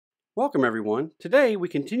Welcome everyone. Today we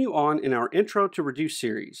continue on in our Intro to Reduce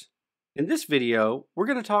series. In this video, we're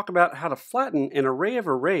going to talk about how to flatten an array of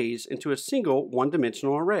arrays into a single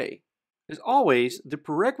one-dimensional array. As always, the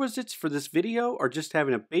prerequisites for this video are just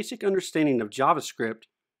having a basic understanding of JavaScript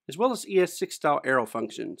as well as ES6 style arrow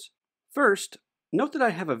functions. First, note that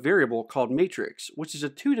I have a variable called matrix, which is a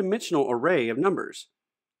two-dimensional array of numbers.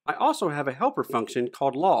 I also have a helper function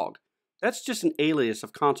called log. That's just an alias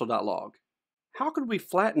of console.log. How could we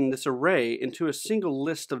flatten this array into a single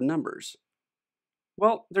list of numbers?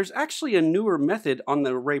 Well, there's actually a newer method on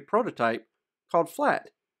the array prototype called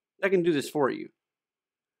flat that can do this for you.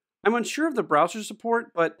 I'm unsure of the browser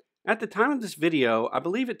support, but at the time of this video, I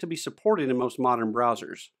believe it to be supported in most modern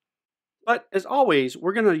browsers. But as always,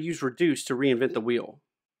 we're going to use reduce to reinvent the wheel.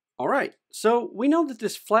 Alright, so we know that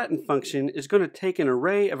this flatten function is going to take an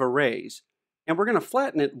array of arrays, and we're going to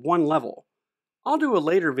flatten it one level. I'll do a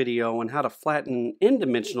later video on how to flatten an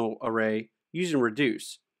n-dimensional array using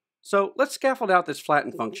reduce. So let's scaffold out this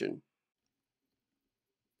flatten function.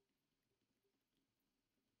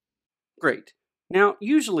 Great. Now,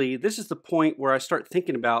 usually this is the point where I start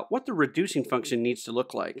thinking about what the reducing function needs to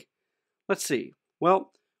look like. Let's see.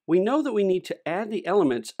 Well, we know that we need to add the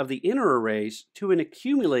elements of the inner arrays to an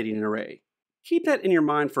accumulating array. Keep that in your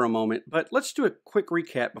mind for a moment, but let's do a quick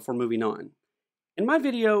recap before moving on. In my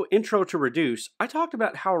video, Intro to Reduce, I talked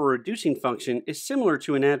about how a reducing function is similar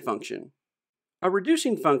to an add function. A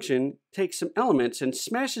reducing function takes some elements and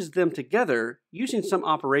smashes them together using some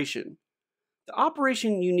operation. The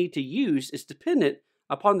operation you need to use is dependent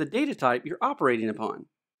upon the data type you're operating upon.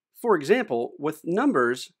 For example, with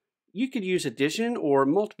numbers, you could use addition or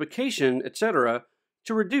multiplication, etc.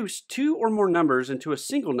 to reduce two or more numbers into a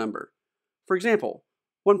single number. For example,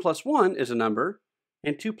 1 plus 1 is a number,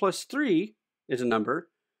 and 2 plus 3 is a number,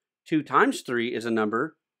 2 times 3 is a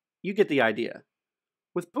number. You get the idea.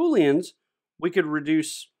 With Booleans, we could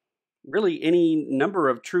reduce really any number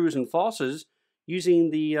of trues and falses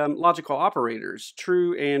using the logical operators.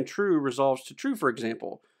 True and true resolves to true, for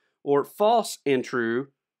example, or false and true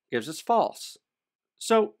gives us false.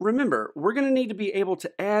 So remember, we're going to need to be able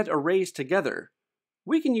to add arrays together.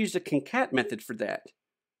 We can use the concat method for that.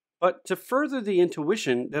 But to further the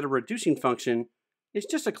intuition that a reducing function is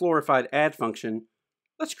just a glorified add function,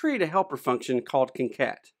 let's create a helper function called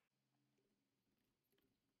concat.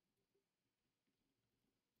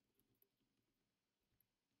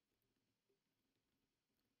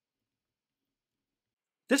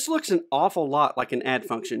 This looks an awful lot like an add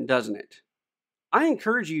function, doesn't it? I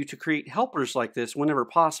encourage you to create helpers like this whenever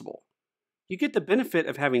possible. You get the benefit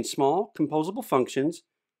of having small, composable functions,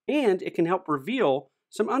 and it can help reveal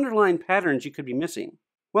some underlying patterns you could be missing.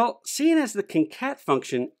 Well, seeing as the concat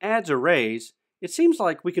function adds arrays, it seems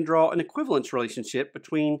like we can draw an equivalence relationship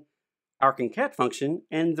between our concat function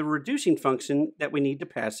and the reducing function that we need to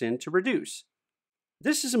pass in to reduce.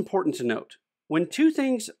 This is important to note. When two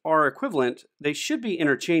things are equivalent, they should be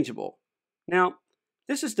interchangeable. Now,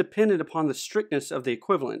 this is dependent upon the strictness of the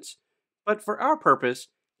equivalence, but for our purpose,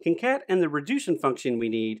 concat and the reducing function we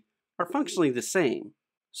need are functionally the same.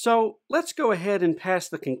 So let's go ahead and pass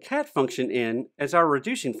the concat function in as our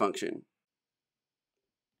reducing function.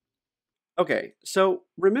 Okay, so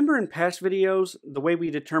remember in past videos, the way we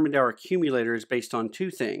determined our accumulator is based on two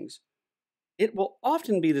things. It will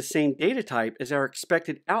often be the same data type as our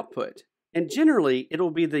expected output, and generally it will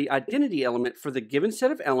be the identity element for the given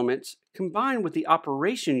set of elements combined with the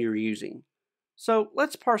operation you're using. So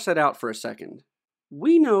let's parse that out for a second.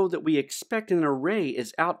 We know that we expect an array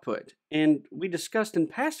as output, and we discussed in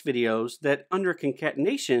past videos that under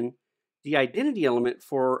concatenation, the identity element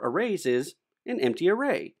for arrays is an empty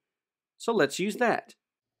array. So let's use that.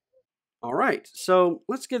 Alright, so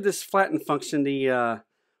let's give this flatten function the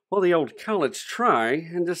old college try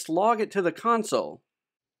and just log it to the console.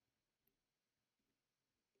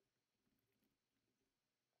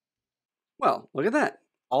 Well, look at that.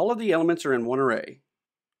 All of the elements are in one array.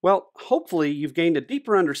 Well, hopefully you've gained a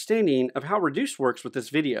deeper understanding of how reduce works with this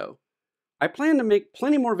video. I plan to make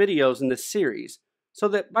plenty more videos in this series, so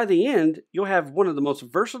that by the end, you'll have one of the most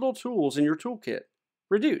versatile tools in your toolkit,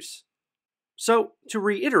 reduce. So, to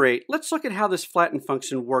reiterate, let's look at how this flatten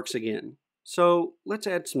function works again. So, let's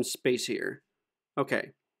add some space here.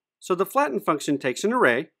 Okay, so the flatten function takes an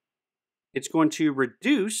array. It's going to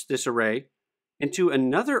reduce this array into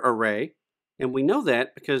another array, and we know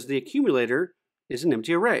that because the accumulator is an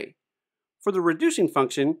empty array. For the reducing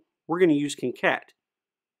function, we're going to use concat.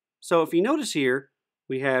 So if you notice here,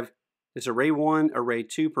 we have this array1,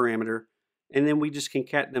 array2 parameter, and then we just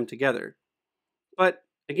concat them together. But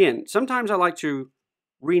again, sometimes I like to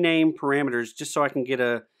rename parameters just so I can get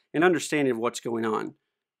an understanding of what's going on.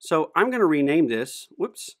 So I'm going to rename this,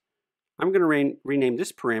 whoops, I'm going to rename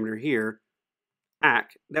this parameter here,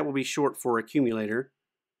 ACC, that will be short for accumulator.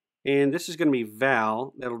 And this is going to be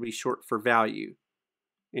val, that will be short for value.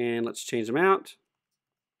 And let's change them out.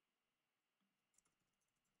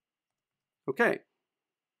 Okay.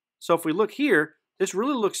 So if we look here, this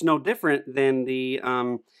really looks no different than the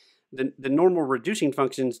normal reducing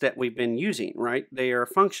functions that we've been using, right? They are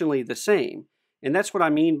functionally the same. And that's what I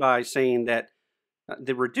mean by saying that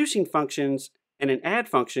the reducing functions and an add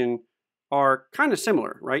function are kind of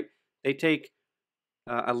similar, right? They take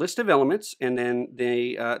a list of elements and then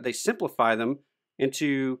they simplify them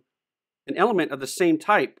into an element of the same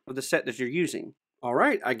type of the set that you're using. All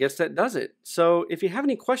right, I guess that does it. So if you have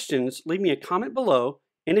any questions, leave me a comment below.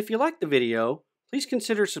 And if you liked the video, please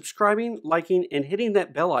consider subscribing, liking, and hitting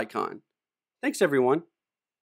that bell icon. Thanks, everyone.